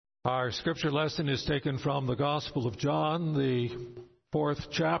Our scripture lesson is taken from the Gospel of John, the 4th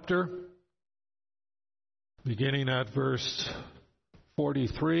chapter, beginning at verse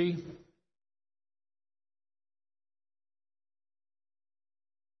 43.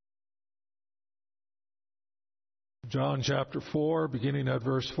 John chapter 4, beginning at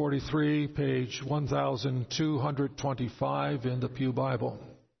verse 43, page 1225 in the Pew Bible.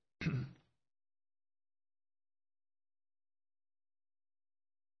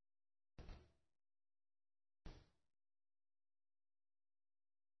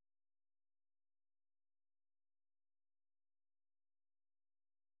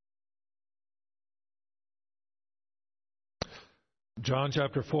 John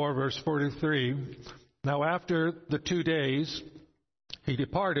chapter 4, verse 43. Now after the 2 days, he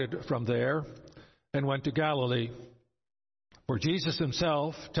departed from there and went to Galilee. For Jesus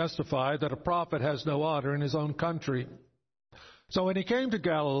himself testified that a prophet has no honor in his own country. So when he came to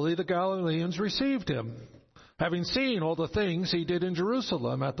Galilee, the Galileans received him, having seen all the things he did in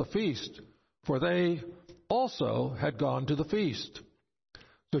Jerusalem at the feast, for they also had gone to the feast.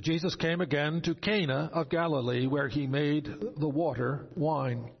 So Jesus came again to Cana of Galilee, where he made the water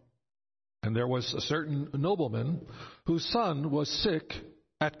wine. And there was a certain nobleman whose son was sick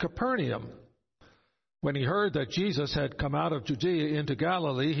at Capernaum. When he heard that Jesus had come out of Judea into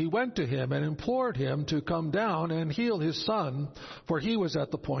Galilee, he went to him and implored him to come down and heal his son, for he was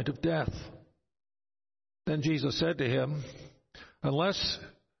at the point of death. Then Jesus said to him, "Unless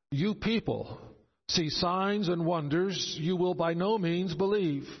you people see signs and wonders, you will by no means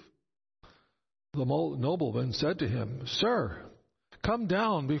believe." The nobleman said to him, "Sir, come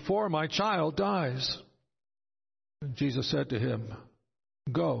down before my child dies." And Jesus said to him,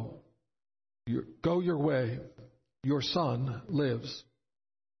 Go your way, your son lives."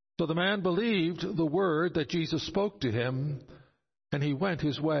 So the man believed the word that Jesus spoke to him, and he went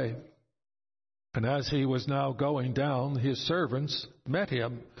his way. And as he was now going down, his servants met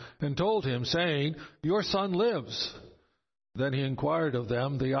him and told him, saying, "Your son lives." Then he inquired of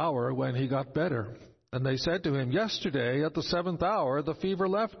them the hour when he got better. And they said to him, "Yesterday at the 7th hour the fever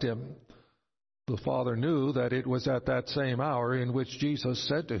left him." The father knew that it was at that same hour in which Jesus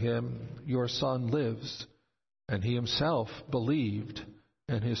said to him, "Your son lives." And he himself believed,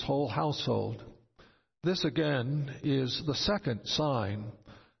 and his whole household. This again is the second sign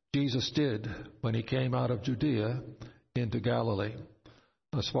Jesus did when he came out of Judea into Galilee.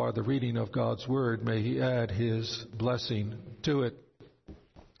 Thus far the reading of God's Word. May he add his blessing to it.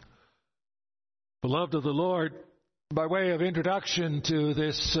 Beloved of the Lord, by way of introduction to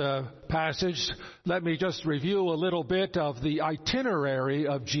this passage, let me just review a little bit of the itinerary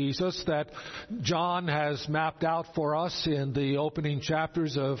of Jesus that John has mapped out for us in the opening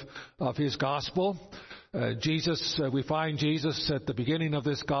chapters of his Gospel. We find Jesus at the beginning of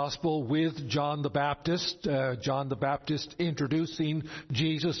this Gospel with John the Baptist. John the Baptist introducing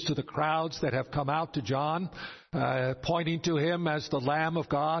Jesus to the crowds that have come out to John, pointing to him as the Lamb of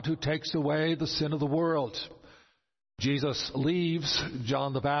God who takes away the sin of the world. Jesus leaves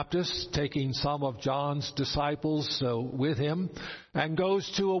John the Baptist, taking some of John's disciples with him, and goes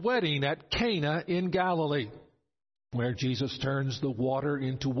to a wedding at Cana in Galilee, where Jesus turns the water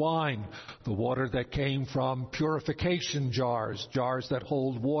into wine, the water that came from purification jars that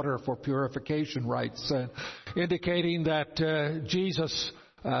hold water for purification rites, indicating that Jesus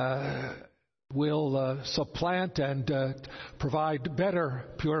will supplant and provide better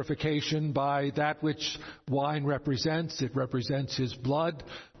purification by that which wine represents. It represents his blood.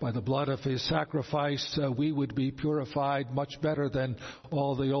 By the blood of his sacrifice, we would be purified much better than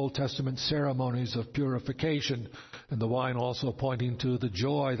all the Old Testament ceremonies of purification. And the wine also pointing to the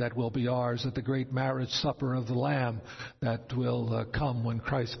joy that will be ours at the great marriage supper of the Lamb that will come when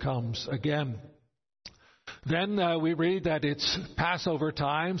Christ comes again. Then we read that it's Passover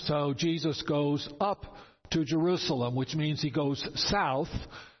time, so Jesus goes up to Jerusalem, which means he goes south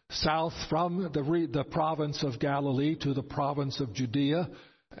from the province of Galilee to the province of Judea,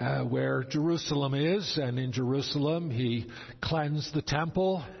 where Jerusalem is. And in Jerusalem he cleansed the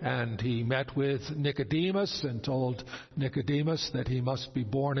temple, and he met with Nicodemus and told Nicodemus that he must be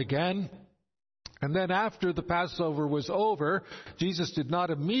born again. And then after the Passover was over, Jesus did not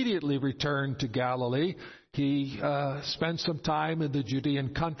immediately return to Galilee. He spent some time in the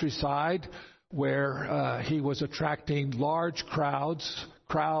Judean countryside, where he was attracting large crowds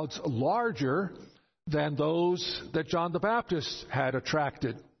larger than those that John the Baptist had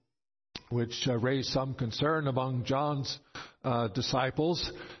attracted, which raised some concern among John's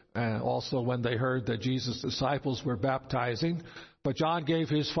disciples, and also when they heard that Jesus' disciples were baptizing. But John gave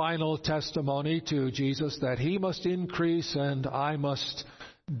his final testimony to Jesus that he must increase and I must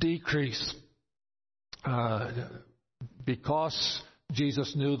decrease. Because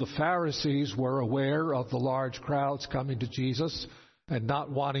Jesus knew the Pharisees were aware of the large crowds coming to Jesus and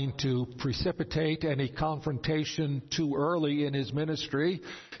not wanting to precipitate any confrontation too early in his ministry,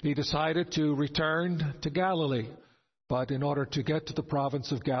 he decided to return to Galilee. But in order to get to the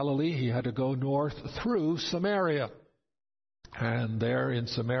province of Galilee, he had to go north through Samaria. And there in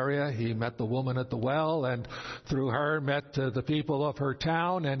Samaria, he met the woman at the well, and through her met the people of her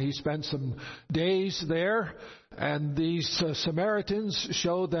town, and he spent some days there. And these Samaritans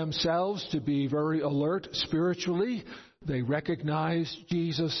showed themselves to be very alert spiritually. They recognized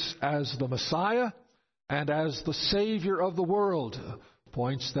Jesus as the Messiah and as the Savior of the world.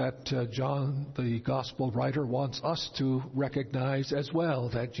 Points that John, the Gospel writer, wants us to recognize as well,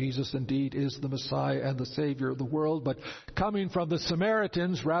 that Jesus indeed is the Messiah and the Savior of the world. But coming from the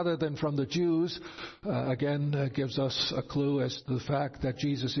Samaritans rather than from the Jews, again, gives us a clue as to the fact that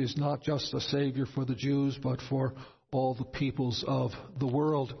Jesus is not just a Savior for the Jews, but for all the peoples of the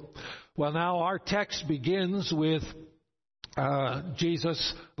world. Well, now our text begins with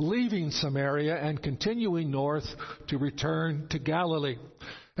Jesus leaving Samaria and continuing north to return to Galilee.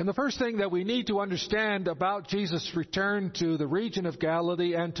 And the first thing that we need to understand about Jesus' return to the region of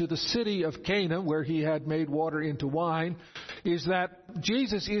Galilee and to the city of Cana, where he had made water into wine, is that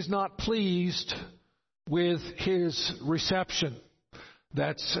Jesus is not pleased with his reception.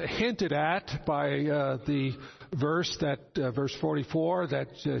 That's hinted at by the verse 44, that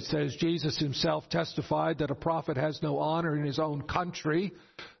says Jesus himself testified that a prophet has no honor in his own country.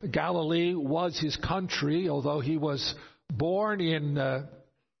 Galilee was his country, although he was born in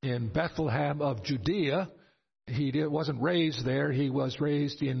Bethlehem of Judea. He wasn't raised there. He was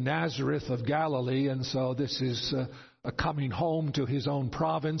raised in Nazareth of Galilee, and so this is a coming home to his own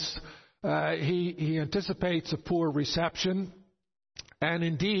province. He anticipates a poor reception. And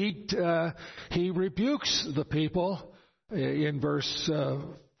indeed, he rebukes the people in verse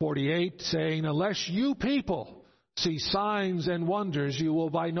 48, saying, "Unless you people see signs and wonders, you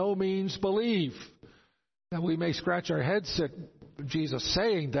will by no means believe." Now, we may scratch our heads at Jesus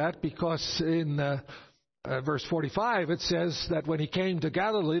saying that, because in verse 45 it says that when he came to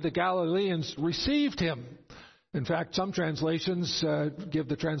Galilee, the Galileans received him. In fact, some translations give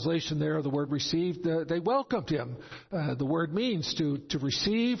the translation there of the word received. They welcomed him. The word means to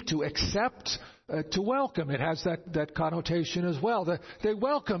receive, to accept, to welcome. It has that connotation as well. They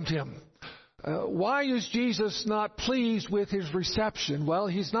welcomed him. Why is Jesus not pleased with his reception? Well,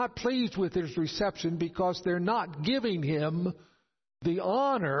 he's not pleased with his reception because they're not giving him the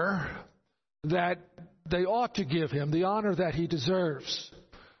honor that they ought to give him, the honor that he deserves.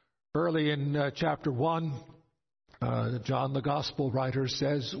 Early in chapter 1, John, the Gospel writer,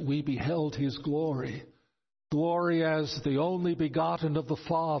 says, "We beheld his glory. Glory as the only begotten of the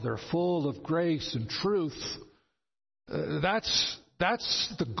Father, full of grace and truth." That's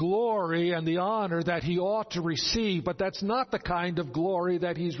the glory and the honor that he ought to receive, but that's not the kind of glory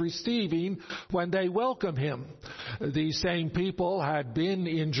that he's receiving when they welcome him. These same people had been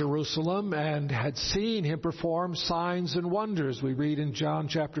in Jerusalem and had seen him perform signs and wonders. We read in John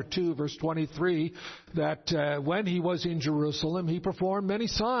chapter 2, verse 23, that when he was in Jerusalem, he performed many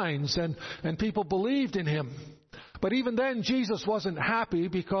signs, and people believed in him. But even then, Jesus wasn't happy,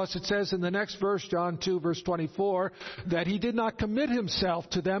 because it says in the next verse, John 2, verse 24, that he did not commit himself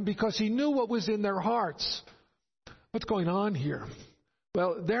to them because he knew what was in their hearts. What's going on here?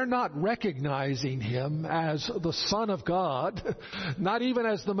 Well, they're not recognizing him as the Son of God, not even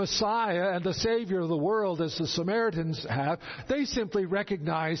as the Messiah and the Savior of the world as the Samaritans have. They simply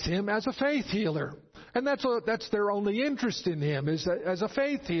recognize him as a faith healer. And that's their only interest in him, is as a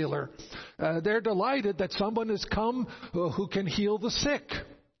faith healer. They're delighted that someone has come who can heal the sick.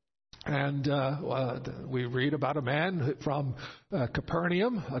 And we read about a man from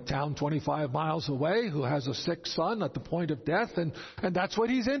Capernaum, a town 25 miles away, who has a sick son at the point of death, and that's what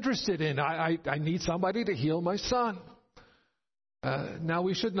he's interested in. I need somebody to heal my son. Now,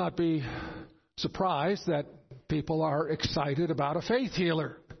 we should not be surprised that people are excited about a faith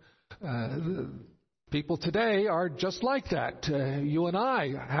healer. People today are just like that. You and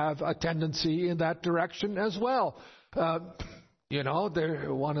I have a tendency in that direction as well. One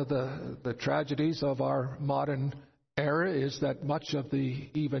of the tragedies of our modern era is that much of the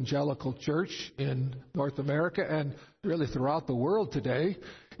evangelical church in North America and really throughout the world today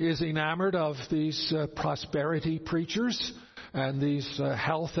is enamored of these prosperity preachers. and these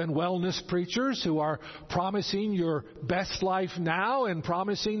health and wellness preachers who are promising your best life now and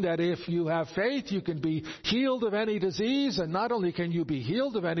promising that if you have faith, you can be healed of any disease. And not only can you be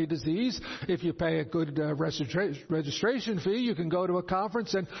healed of any disease, if you pay a good registration fee, you can go to a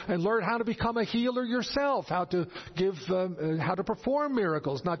conference and learn how to become a healer yourself, how to perform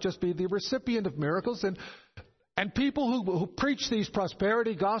miracles, not just be the recipient of miracles. And people who preach these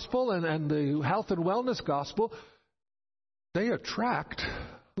prosperity gospel and the health and wellness gospel, they attract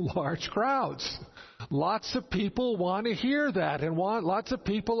large crowds. Lots of people want to hear that, and lots of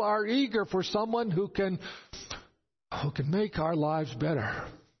people are eager for someone who can make our lives better.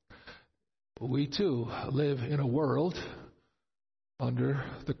 We too live in a world under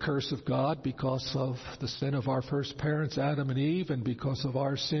the curse of God because of the sin of our first parents, Adam and Eve, and because of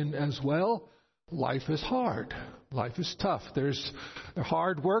our sin as well. Life is hard. Life is tough. There's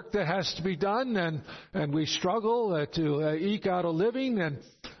hard work that has to be done, and we struggle to eke out a living,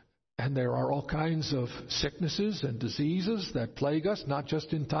 and there are all kinds of sicknesses and diseases that plague us, not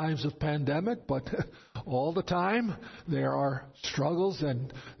just in times of pandemic, but all the time. There are struggles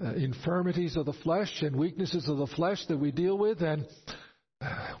and infirmities of the flesh and weaknesses of the flesh that we deal with, and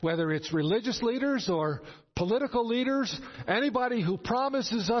whether it's religious leaders or political leaders, anybody who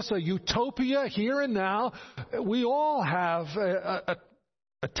promises us a utopia here and now, we all have a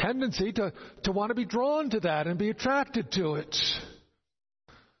tendency to want to be drawn to that and be attracted to it.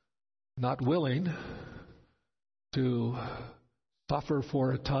 Not willing to suffer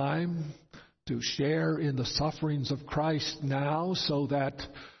for a time, to share in the sufferings of Christ now, so that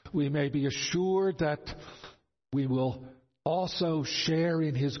we may be assured that we will also share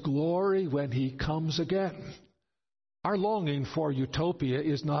in His glory when He comes again. Our longing for utopia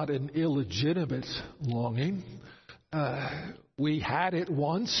is not an illegitimate longing. We had it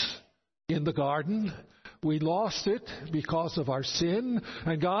once in the garden. We lost it because of our sin,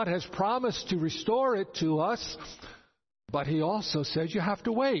 and God has promised to restore it to us, but He also says you have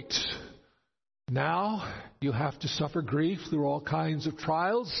to wait. Now you have to suffer grief through all kinds of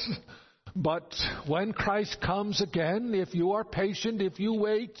trials. But when Christ comes again, if you are patient, if you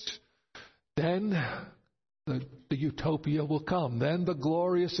wait, then the utopia will come. Then the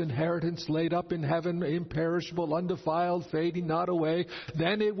glorious inheritance laid up in heaven, imperishable, undefiled, fading not away,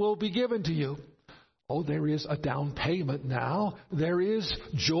 then it will be given to you. Oh, there is a down payment now. There is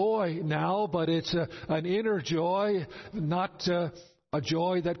joy now, but it's an inner joy, not a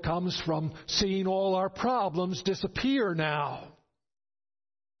joy that comes from seeing all our problems disappear now.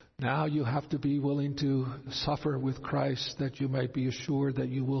 Now you have to be willing to suffer with Christ that you might be assured that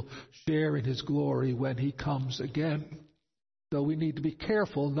you will share in His glory when He comes again. So we need to be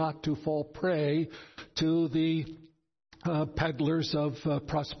careful not to fall prey to the peddlers of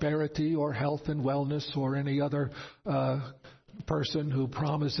prosperity or health and wellness or any other person who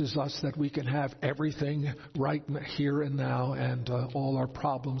promises us that we can have everything right here and now and all our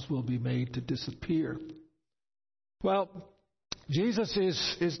problems will be made to disappear. Well, Jesus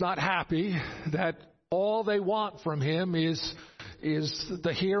is not happy that all they want from Him is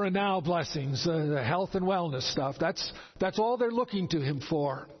the here and now blessings, the health and wellness stuff. That's all they're looking to Him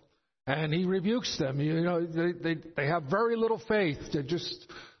for. And He rebukes them. You know, they have very little faith, to just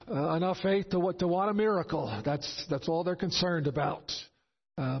enough faith to want a miracle. That's all they're concerned about.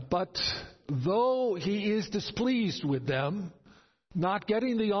 But though He is displeased with them, not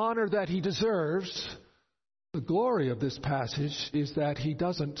getting the honor that He deserves, the glory of this passage is that He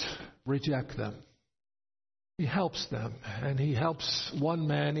doesn't reject them. He helps them, and He helps one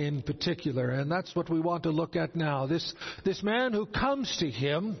man in particular, and that's what we want to look at now. This man who comes to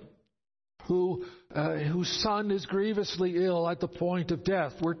Him, whose son is grievously ill at the point of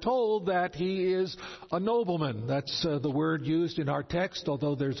death. We're told that he is a nobleman. That's the word used in our text,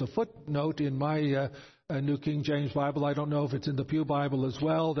 although there's a footnote in my New King James Bible. I don't know if it's in the Pew Bible as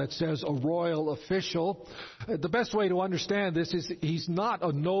well, that says a royal official. The best way to understand this is he's not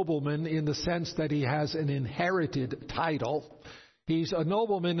a nobleman in the sense that he has an inherited title. He's a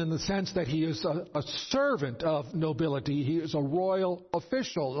nobleman in the sense that he is a servant of nobility. He is a royal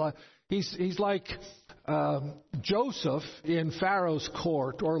official. He's like Joseph in Pharaoh's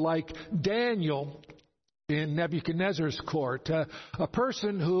court, or like Daniel in Nebuchadnezzar's court, a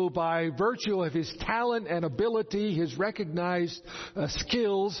person who, by virtue of his talent and ability, his recognized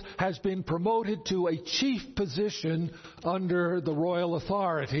skills, has been promoted to a chief position under the royal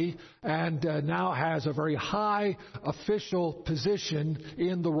authority, and now has a very high official position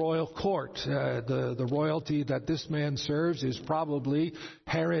in the royal court. The royalty that this man serves is probably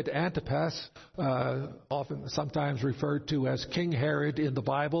Herod Antipas, sometimes referred to as King Herod in the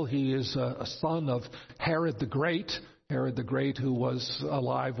Bible. He is a son of Herod the Great. Herod the Great, who was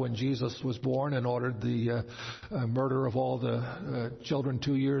alive when Jesus was born and ordered the murder of all the children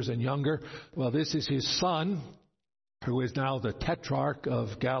 2 years and younger. Well, this is his son, who is now the Tetrarch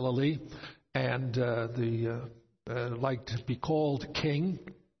of Galilee, and like to be called king,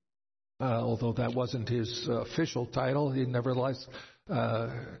 although that wasn't his official title. He nevertheless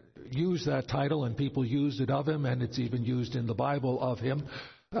used that title, and people used it of him, and it's even used in the Bible of him.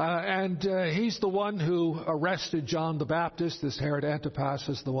 And he's the one who arrested John the Baptist. This Herod Antipas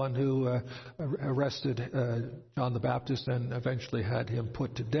is the one who arrested John the Baptist and eventually had him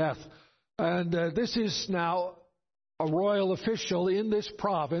put to death. And this is now a royal official in this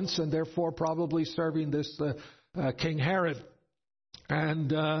province, and therefore probably serving this King Herod.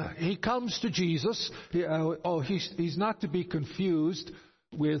 And he comes to Jesus. He's not to be confused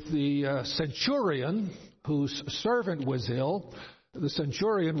with the centurion whose servant was ill. The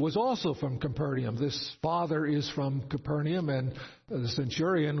centurion was also from Capernaum. This father is from Capernaum, and the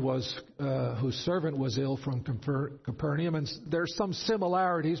centurion whose servant was ill from Capernaum. And there's some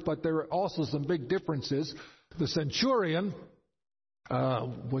similarities, but there are also some big differences. The centurion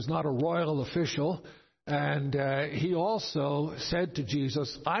was not a royal official, and he also said to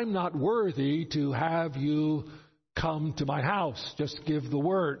Jesus, "I'm not worthy to have you come to my house. Just give the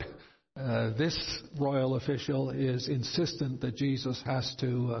word." This royal official is insistent that Jesus has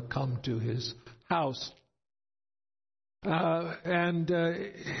to come to his house. And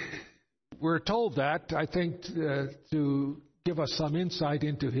we're told that, I think, to give us some insight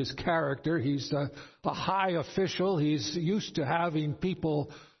into his character. He's a high official. He's used to having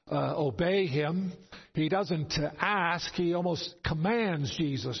people obey him. He doesn't ask. He almost commands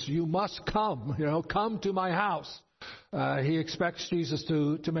Jesus, "You must come, come to my house." He expects Jesus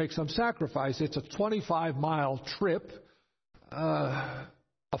to make some sacrifice. It's a 25-mile trip. A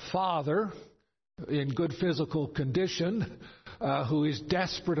father in good physical condition who is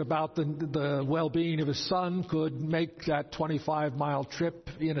desperate about the well-being of his son could make that 25-mile trip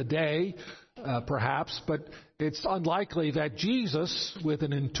in a day, perhaps, but it's unlikely that Jesus, with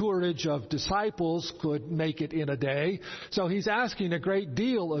an entourage of disciples, could make it in a day. So he's asking a great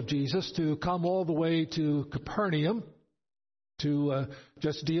deal of Jesus to come all the way to Capernaum to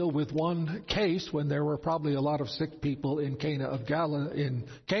just deal with one case, when there were probably a lot of sick people in Cana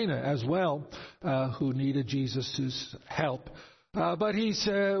as well, who needed Jesus' help. But he's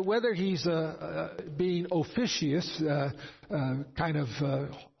whether he's being officious, kind of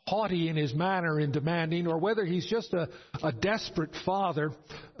haughty in his manner in demanding, or whether he's just a desperate father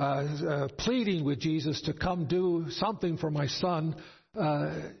pleading with Jesus to come do something for my son,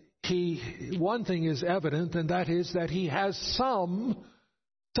 one thing is evident, and that is that he has some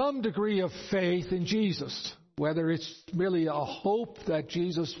degree of faith in Jesus. Whether it's really a hope that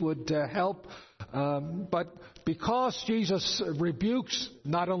Jesus would help, but because Jesus rebukes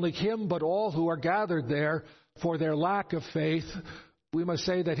not only him but all who are gathered there for their lack of faith, we must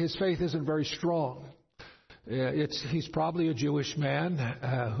say that his faith isn't very strong. He's probably a Jewish man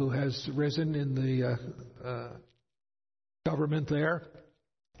who has risen in the government there.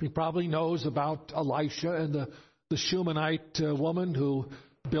 He probably knows about Elisha and the Shunammite woman who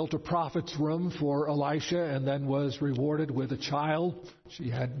built a prophet's room for Elisha and then was rewarded with a child. She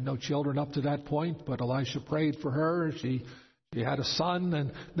had no children up to that point, but Elisha prayed for her. She had a son,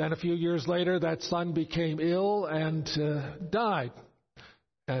 and then a few years later that son became ill and died.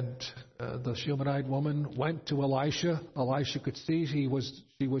 And the Shunammite woman went to Elisha. Elisha could see she was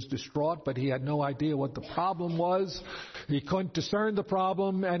distraught, but he had no idea what the problem was. He couldn't discern the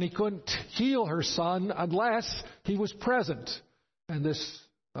problem, and he couldn't heal her son unless he was present. And this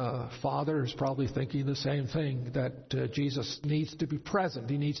father is probably thinking the same thing, that Jesus needs to be present.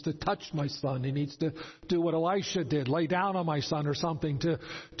 He needs to touch my son. He needs to do what Elisha did, lay down on my son or something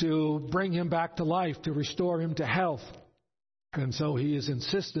to bring him back to life, to restore him to health. And so he is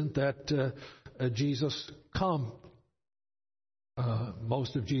insistent that Jesus come.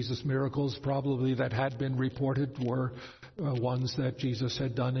 Most of Jesus' miracles probably that had been reported were ones that Jesus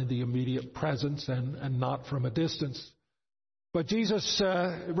had done in the immediate presence and not from a distance. But Jesus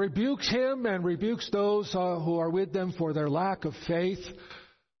rebukes him and rebukes those who are with them for their lack of faith.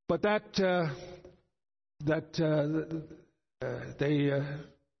 But that they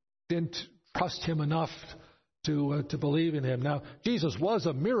didn't trust him enough to believe in him. Now, Jesus was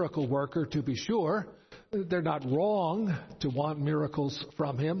a miracle worker, to be sure. They're not wrong to want miracles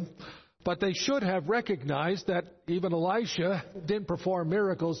from him, but they should have recognized that even Elisha didn't perform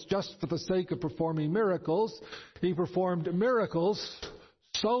miracles just for the sake of performing miracles. He performed miracles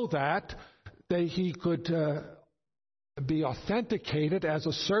so that he could be authenticated as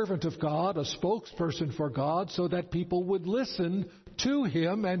a servant of God, a spokesperson for God, so that people would listen to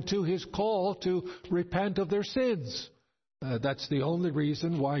him and to his call to repent of their sins. That's the only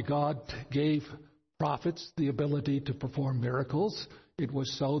reason why God gave prophets the ability to perform miracles. It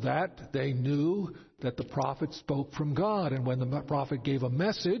was so that they knew that the prophet spoke from God. And when the prophet gave a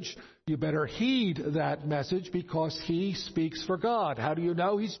message, you better heed that message because he speaks for God. How do you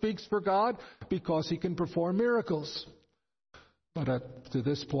know he speaks for God? Because he can perform miracles. But to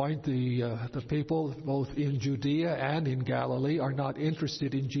this point, the people, both in Judea and in Galilee, are not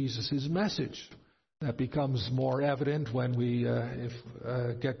interested in Jesus' message. That becomes more evident when we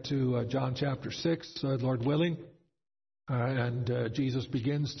get to John chapter 6, Lord willing. And Jesus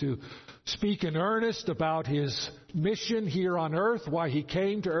begins to speak in earnest about his mission here on earth, why he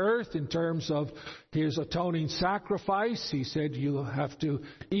came to earth in terms of his atoning sacrifice. He said, you have to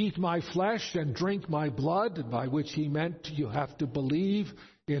eat my flesh and drink my blood, by which he meant you have to believe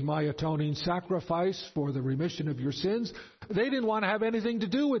in my atoning sacrifice for the remission of your sins. They didn't want to have anything to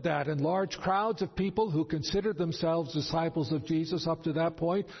do with that, and large crowds of people who considered themselves disciples of Jesus up to that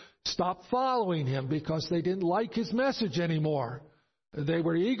point stopped following him because they didn't like his message anymore. They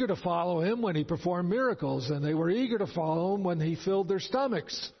were eager to follow him when he performed miracles, and they were eager to follow him when he filled their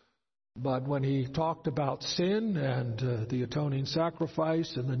stomachs. But when he talked about sin and the atoning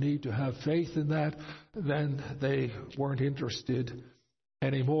sacrifice and the need to have faith in that, then they weren't interested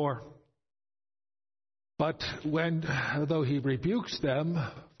anymore. But though he rebukes them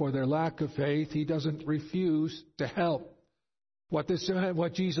for their lack of faith, he doesn't refuse to help. What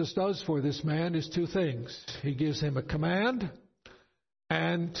Jesus does for this man is two things. He gives him a command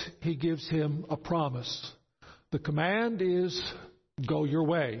and he gives him a promise. The command is, go your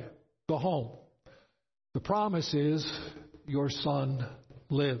way, go home. The promise is, your son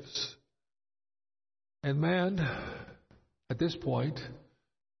lives. And man, at this point,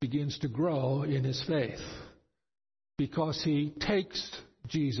 begins to grow in his faith because he takes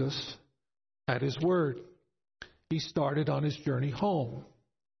Jesus at his word. He started on his journey home.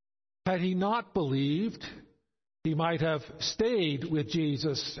 Had he not believed, he might have stayed with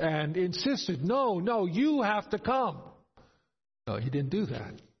Jesus and insisted, no, you have to come. No, he didn't do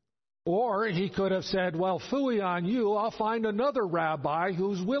that. Or he could have said, well, phooey on you, I'll find another rabbi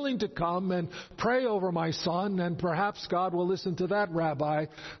who's willing to come and pray over my son, and perhaps God will listen to that rabbi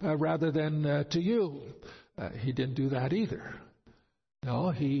rather than to you. He didn't do that either.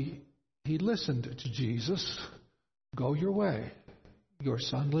 No, he listened to Jesus. Go your way. Your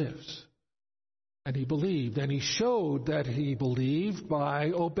son lives. And he believed, and he showed that he believed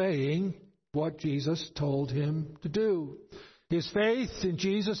by obeying what Jesus told him to do. His faith in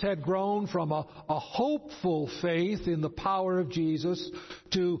Jesus had grown from a hopeful faith in the power of Jesus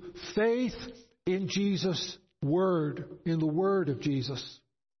to faith in Jesus' word, in the word of Jesus.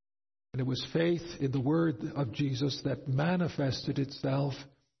 And it was faith in the word of Jesus that manifested itself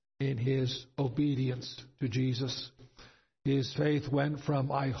in his obedience to Jesus. His faith went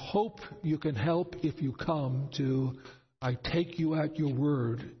from, I hope you can help if you come, to, I take you at your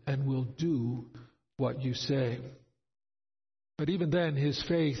word and will do what you say. But even then, his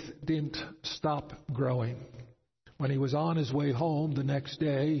faith didn't stop growing. When he was on his way home the next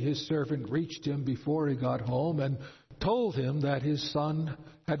day, his servant reached him before he got home and told him that his son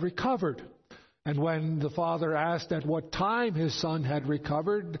had recovered. And when the father asked at what time his son had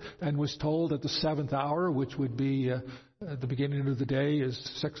recovered and was told at the 7th hour, which would be the beginning of the day is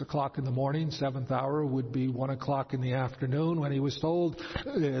 6 o'clock in the morning, 7th hour would be 1 o'clock in the afternoon. When he was told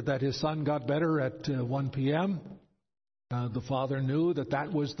that his son got better at 1 p.m., the father knew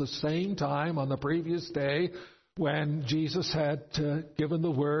that was the same time on the previous day when Jesus had given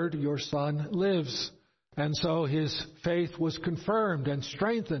the word, your son lives. And so his faith was confirmed and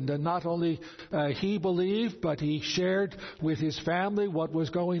strengthened, and not only he believed, but he shared with his family what was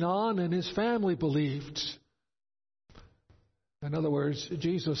going on, and his family believed. In other words,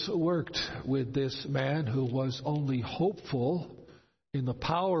 Jesus worked with this man who was only hopeful in the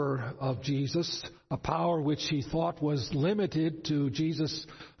power of Jesus, a power which he thought was limited to Jesus,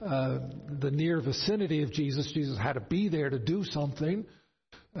 the near vicinity of Jesus. Jesus had to be there to do something.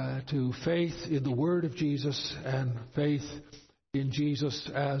 To faith in the word of Jesus and faith in Jesus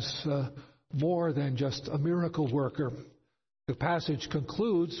as more than just a miracle worker. The passage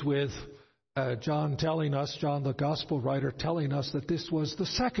concludes with John the gospel writer, telling us that this was the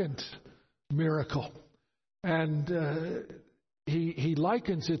second miracle. And he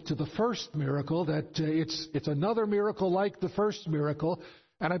likens it to the first miracle, that it's another miracle like the first miracle.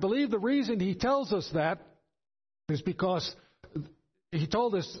 And I believe the reason he tells us that is because he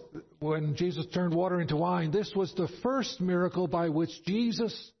told us when Jesus turned water into wine, this was the first miracle by which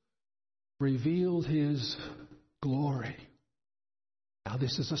Jesus revealed his glory. Now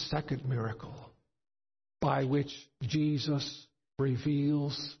this is a second miracle by which Jesus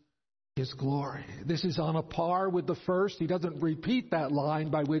reveals his glory. This is on a par with the first. He doesn't repeat that line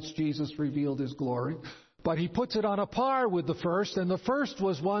by which Jesus revealed his glory, but he puts it on a par with the first, and the first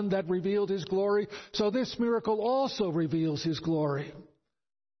was one that revealed his glory, so this miracle also reveals his glory.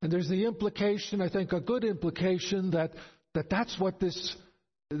 And there's the implication, I think a good implication, that's what this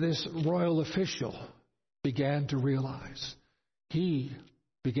royal official began to realize. He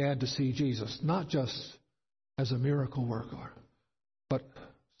began to see Jesus not just as a miracle worker, but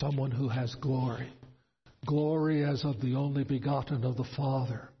someone who has glory. Glory as of the only begotten of the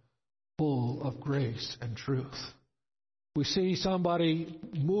Father, full of grace and truth. We see somebody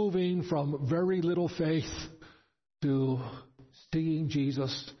moving from very little faith to seeing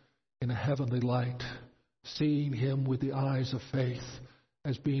Jesus in a heavenly light, seeing him with the eyes of faith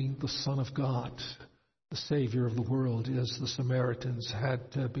as being the Son of God, the Savior of the world, as the Samaritans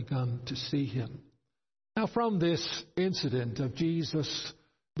had begun to see him. Now, from this incident of Jesus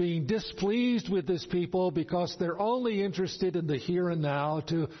being displeased with this people because they're only interested in the here and now,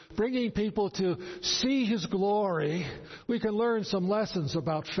 to bringing people to see his glory, we can learn some lessons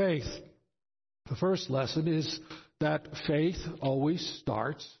about faith. The first lesson is that faith always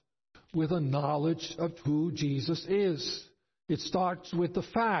starts with a knowledge of who Jesus is. It starts with the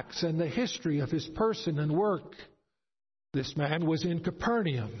facts and the history of his person and work. This man was in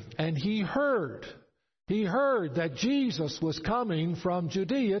Capernaum, and he heard that Jesus was coming from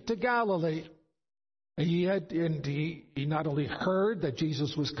Judea to Galilee. He not only heard that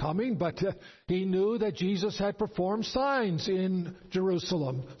Jesus was coming, but he knew that Jesus had performed signs in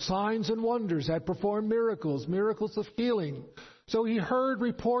Jerusalem, signs and wonders, had performed miracles of healing. So he heard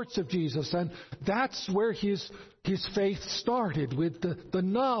reports of Jesus, and that's where his faith started, with the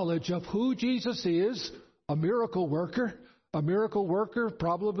knowledge of who Jesus is, a miracle worker. A miracle worker,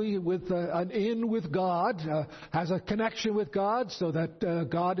 probably with an in with God, has a connection with God so that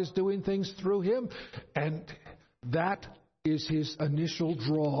God is doing things through him. And that is his initial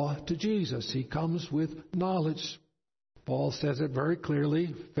draw to Jesus. He comes with knowledge. Paul says it very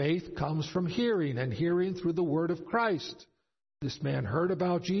clearly. Faith comes from hearing, and hearing through the word of Christ. This man heard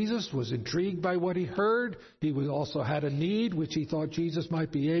about Jesus, was intrigued by what he heard. He also had a need which he thought Jesus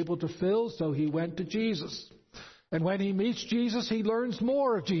might be able to fill, so he went to Jesus. And when he meets Jesus, he learns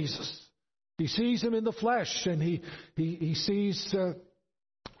more of Jesus. He sees him in the flesh, and he sees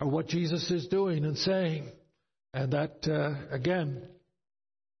what Jesus is doing and saying. And that, again,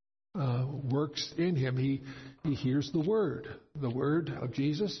 works in him. He hears the word. The word of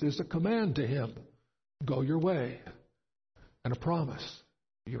Jesus is a command to him. Go your way. And a promise.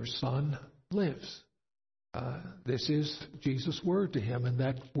 Your son lives. This is Jesus' word to him, and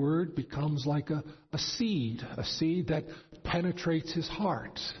that word becomes like a seed that penetrates his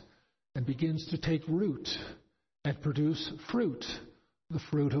heart and begins to take root and produce fruit, the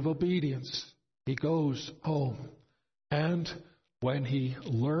fruit of obedience. He goes home, and when he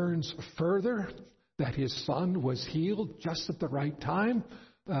learns further that his son was healed just at the right time,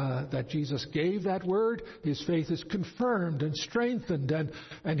 that Jesus gave that word, his faith is confirmed and strengthened,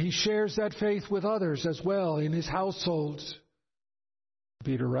 and he shares that faith with others as well in his households.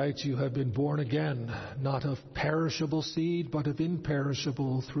 Peter writes, you have been born again, not of perishable seed, but of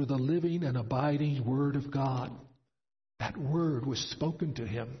imperishable, through the living and abiding word of God. That word was spoken to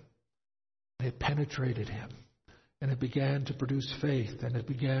him, and it penetrated him, and it began to produce faith, and it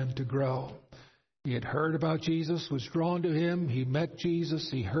began to grow. He had heard about Jesus, was drawn to him. He met Jesus.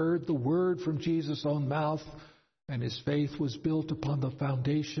 He heard the word from Jesus' own mouth, and his faith was built upon the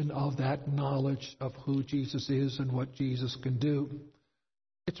foundation of that knowledge of who Jesus is and what Jesus can do.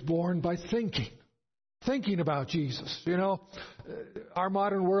 It's born by thinking about Jesus. You know, our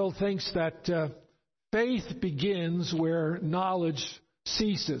modern world thinks that faith begins where knowledge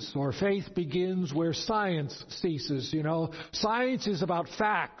ceases, or faith begins where science ceases. You know, science is about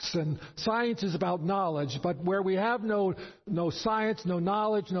facts, and science is about knowledge. But where we have no science, no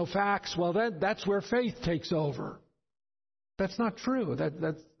knowledge, no facts, well, that's where faith takes over. That's not true.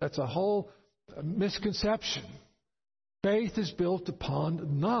 That's a whole misconception. Faith is built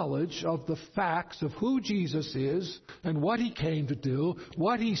upon knowledge of the facts of who Jesus is and what he came to do,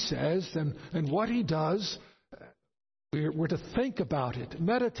 what he says, and what he does. We're to think about it,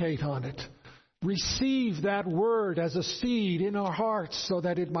 meditate on it, receive that word as a seed in our hearts so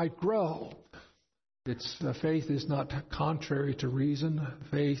that it might grow. Faith is not contrary to reason.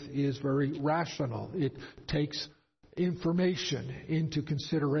 Faith is very rational. It takes information into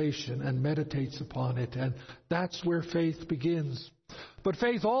consideration and meditates upon it. And that's where faith begins. But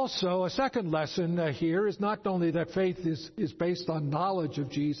faith also, a second lesson here, is not only that faith is based on knowledge of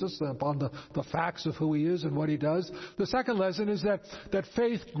Jesus, upon the facts of who He is and what He does. The second lesson is that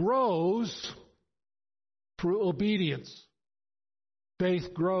faith grows through obedience.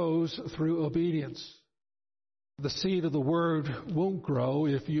 Faith grows through obedience. The seed of the Word won't grow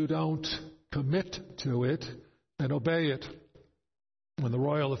if you don't commit to it and obey it. When the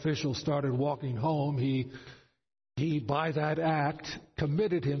royal official started walking home, he by that act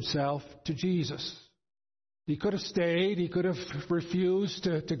committed himself to Jesus. He could have stayed. He could have refused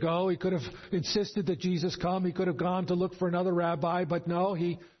to go. He could have insisted that Jesus come. He could have gone to look for another rabbi. But no,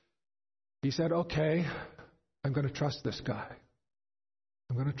 he said, okay, I'm going to trust this guy.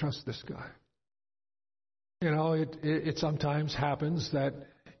 I'm going to trust this guy. You know, it sometimes happens that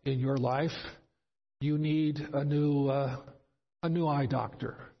in your life you need a new eye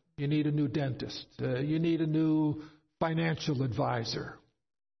doctor. You need a new dentist. You need a new financial advisor.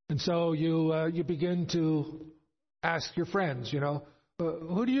 And so you begin to ask your friends,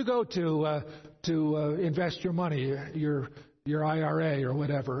 who do you go to invest your money, your IRA or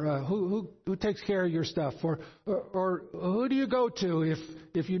whatever? Who takes care of your stuff? Or who do you go to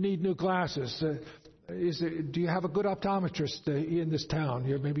if you need new glasses? Do you have a good optometrist in this town?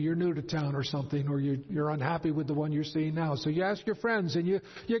 Maybe you're new to town or something, or you're unhappy with the one you're seeing now. So you ask your friends and you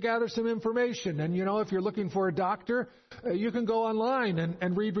gather some information. And, if you're looking for a doctor, you can go online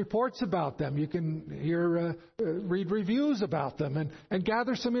and read reports about them. You can read reviews about them and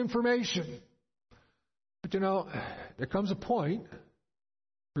gather some information. But, there comes a point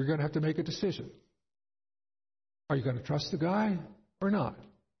where you're going to have to make a decision. Are you going to trust the guy or not?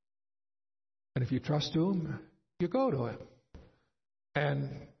 And if you trust him, you go to him. And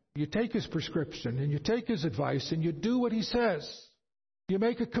you take his prescription, and you take his advice, and you do what he says. You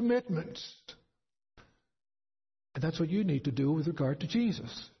make a commitment. And that's what you need to do with regard to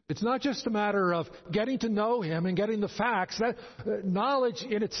Jesus. It's not just a matter of getting to know him and getting the facts. That knowledge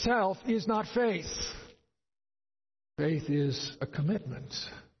in itself is not faith. Faith is a commitment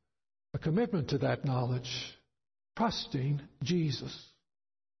to that knowledge, trusting Jesus.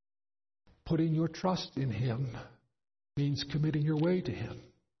 Putting your trust in him means committing your way to him.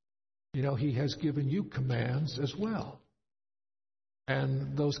 He has given you commands as well.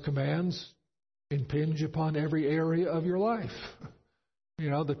 And those commands impinge upon every area of your life.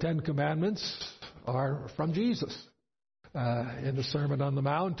 The 10 Commandments are from Jesus. In the Sermon on the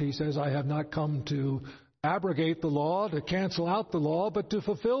Mount, he says, I have not come to abrogate the law, to cancel out the law, but to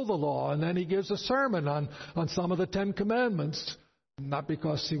fulfill the law. And then he gives a sermon on some of the 10 Commandments. Not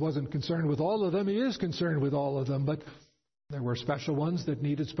because he wasn't concerned with all of them. He is concerned with all of them. But there were special ones that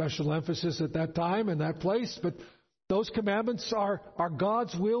needed special emphasis at that time and that place. But those commandments are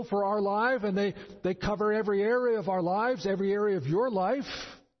God's will for our life, and they cover every area of our lives, every area of your life.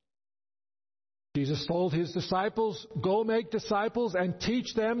 Jesus told his disciples, go make disciples and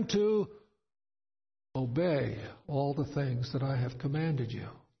teach them to obey all the things that I have commanded you.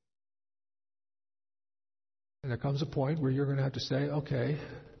 And there comes a point where you're going to have to say, okay,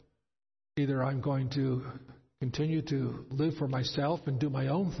 either I'm going to continue to live for myself and do my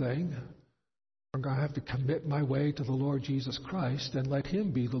own thing, or I'm going to have to commit my way to the Lord Jesus Christ and let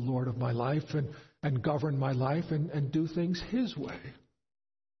him be the Lord of my life and govern my life and do things his way.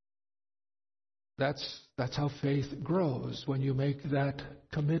 That's how faith grows, when you make that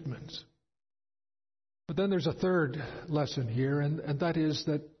commitment. But then there's a third lesson here, and that is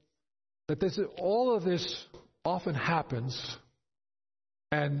that all of this often happens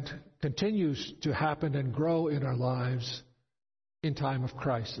and continues to happen and grow in our lives in time of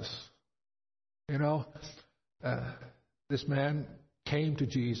crisis. This man came to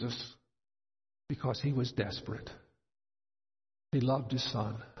Jesus because he was desperate. He loved his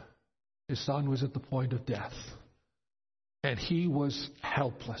son. His son was at the point of death, and he was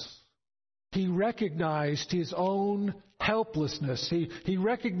helpless. He recognized his own helplessness. He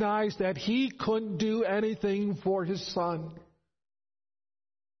recognized that he couldn't do anything for his son.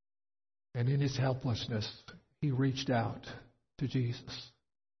 And in his helplessness, he reached out to Jesus.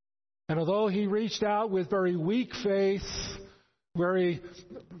 And although he reached out with very weak faith, very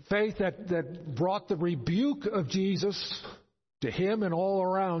faith that brought the rebuke of Jesus to him and all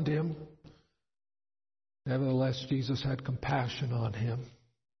around him, nevertheless, Jesus had compassion on him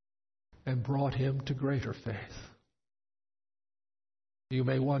and brought him to greater faith. You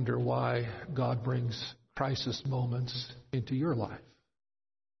may wonder why God brings crisis moments into your life.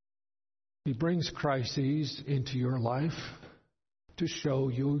 He brings crises into your life to show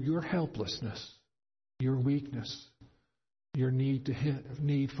you your helplessness, your weakness, your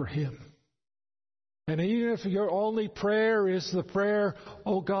need for Him. And even if your only prayer is the prayer,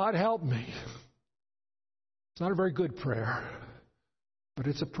 "Oh God, help me," it's not a very good prayer, but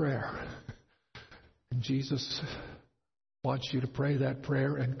it's a prayer. And Jesus wants you to pray that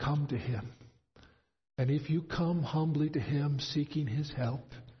prayer and come to Him. And if you come humbly to Him, seeking His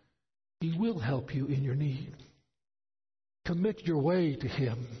help, He will help you in your need. Commit your way to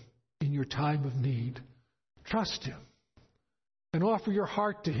Him in your time of need. Trust Him. And offer your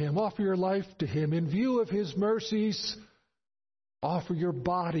heart to Him. Offer your life to Him. In view of His mercies, offer your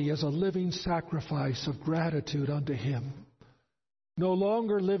body as a living sacrifice of gratitude unto Him. No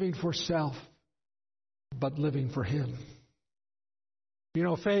longer living for self, but living for Him. You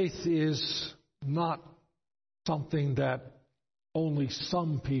know, faith is not something that only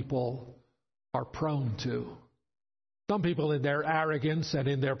some people are prone to. Some people in their arrogance and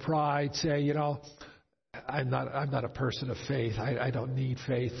in their pride say, "You know, I'm not a person of faith. I don't need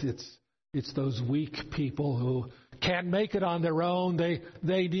faith. It's those weak people who can't make it on their own.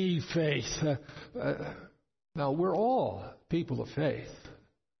 They need faith." Now, we're all people of faith.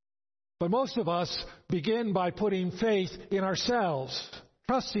 But most of us begin by putting faith in ourselves,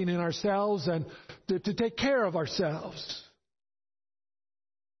 trusting in ourselves and to take care of ourselves.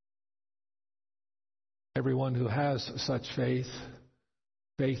 Everyone who has such faith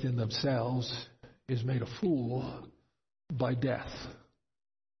in themselves, is made a fool by death.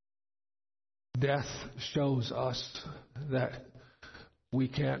 Death shows us that we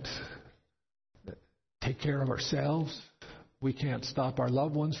can't take care of ourselves. We can't stop our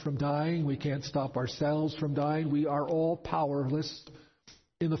loved ones from dying. We can't stop ourselves from dying. We are all powerless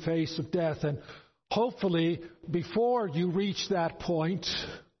in the face of death. And hopefully, before you reach that point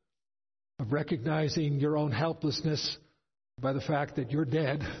of recognizing your own helplessness by the fact that you're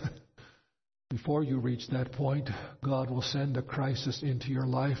dead, before you reach that point, God will send a crisis into your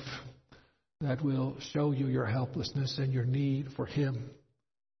life that will show you your helplessness and your need for Him.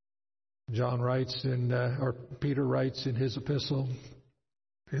 Peter writes in his epistle,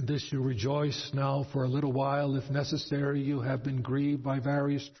 "In this you rejoice now for a little while, if necessary, you have been grieved by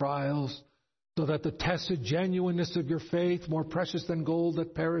various trials, so that the tested genuineness of your faith, more precious than gold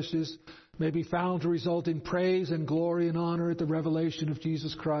that perishes, may be found to result in praise and glory and honor at the revelation of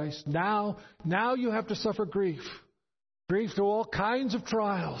Jesus Christ." Now you have to suffer grief through all kinds of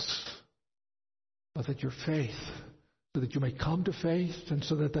trials, but that your faith, so that you may come to faith, and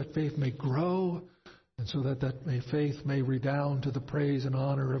so that that faith may grow, and so that faith may redound to the praise and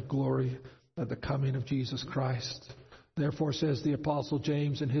honor of glory at the coming of Jesus Christ. Therefore, says the Apostle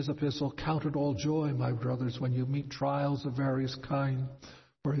James in his epistle, "Count it all joy, my brothers, when you meet trials of various kinds,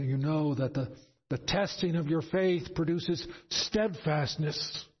 for you know that the testing of your faith produces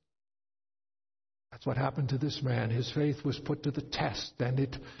steadfastness." That's what happened to this man. His faith was put to the test, and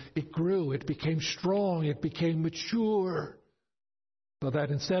it grew. It became strong. It became mature. So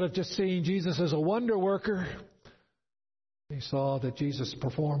that instead of just seeing Jesus as a wonder worker, he saw that Jesus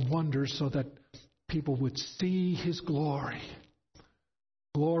performed wonders so that people would see His glory.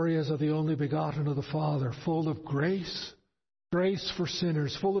 Glory as of the only begotten of the Father, full of grace, grace for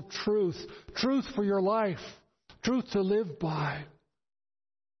sinners, full of truth, truth for your life, truth to live by,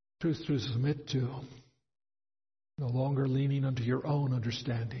 truth to submit to, no longer leaning unto your own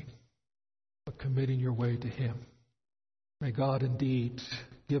understanding, but committing your way to Him. May God indeed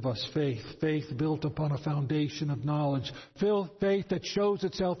give us faith built upon a foundation of knowledge, faith that shows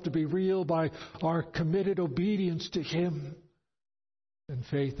itself to be real by our committed obedience to Him, and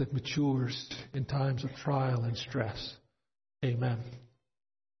faith that matures in times of trial and stress. Amen.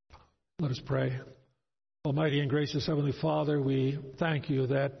 Let us pray. Almighty and gracious Heavenly Father, we thank You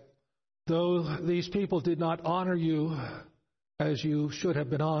that though these people did not honor You as You should have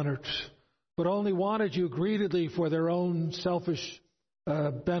been honored, but only wanted You greedily for their own selfish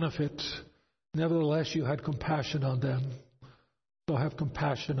benefit, nevertheless You had compassion on them. So have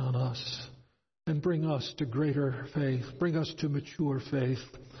compassion on us and bring us to greater faith. Bring us to mature faith.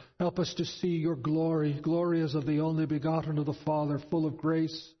 Help us to see Your glory, glory as of the only begotten of the Father, full of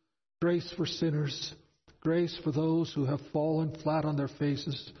grace, grace for sinners, grace for those who have fallen flat on their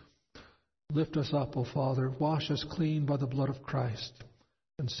faces. Lift us up, O Father. Wash us clean by the blood of Christ,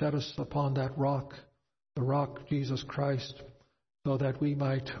 and set us upon that rock, the rock Jesus Christ, so that we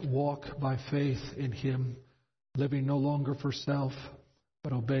might walk by faith in Him, living no longer for self,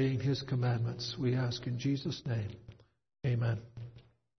 but obeying His commandments. We ask in Jesus' name. Amen.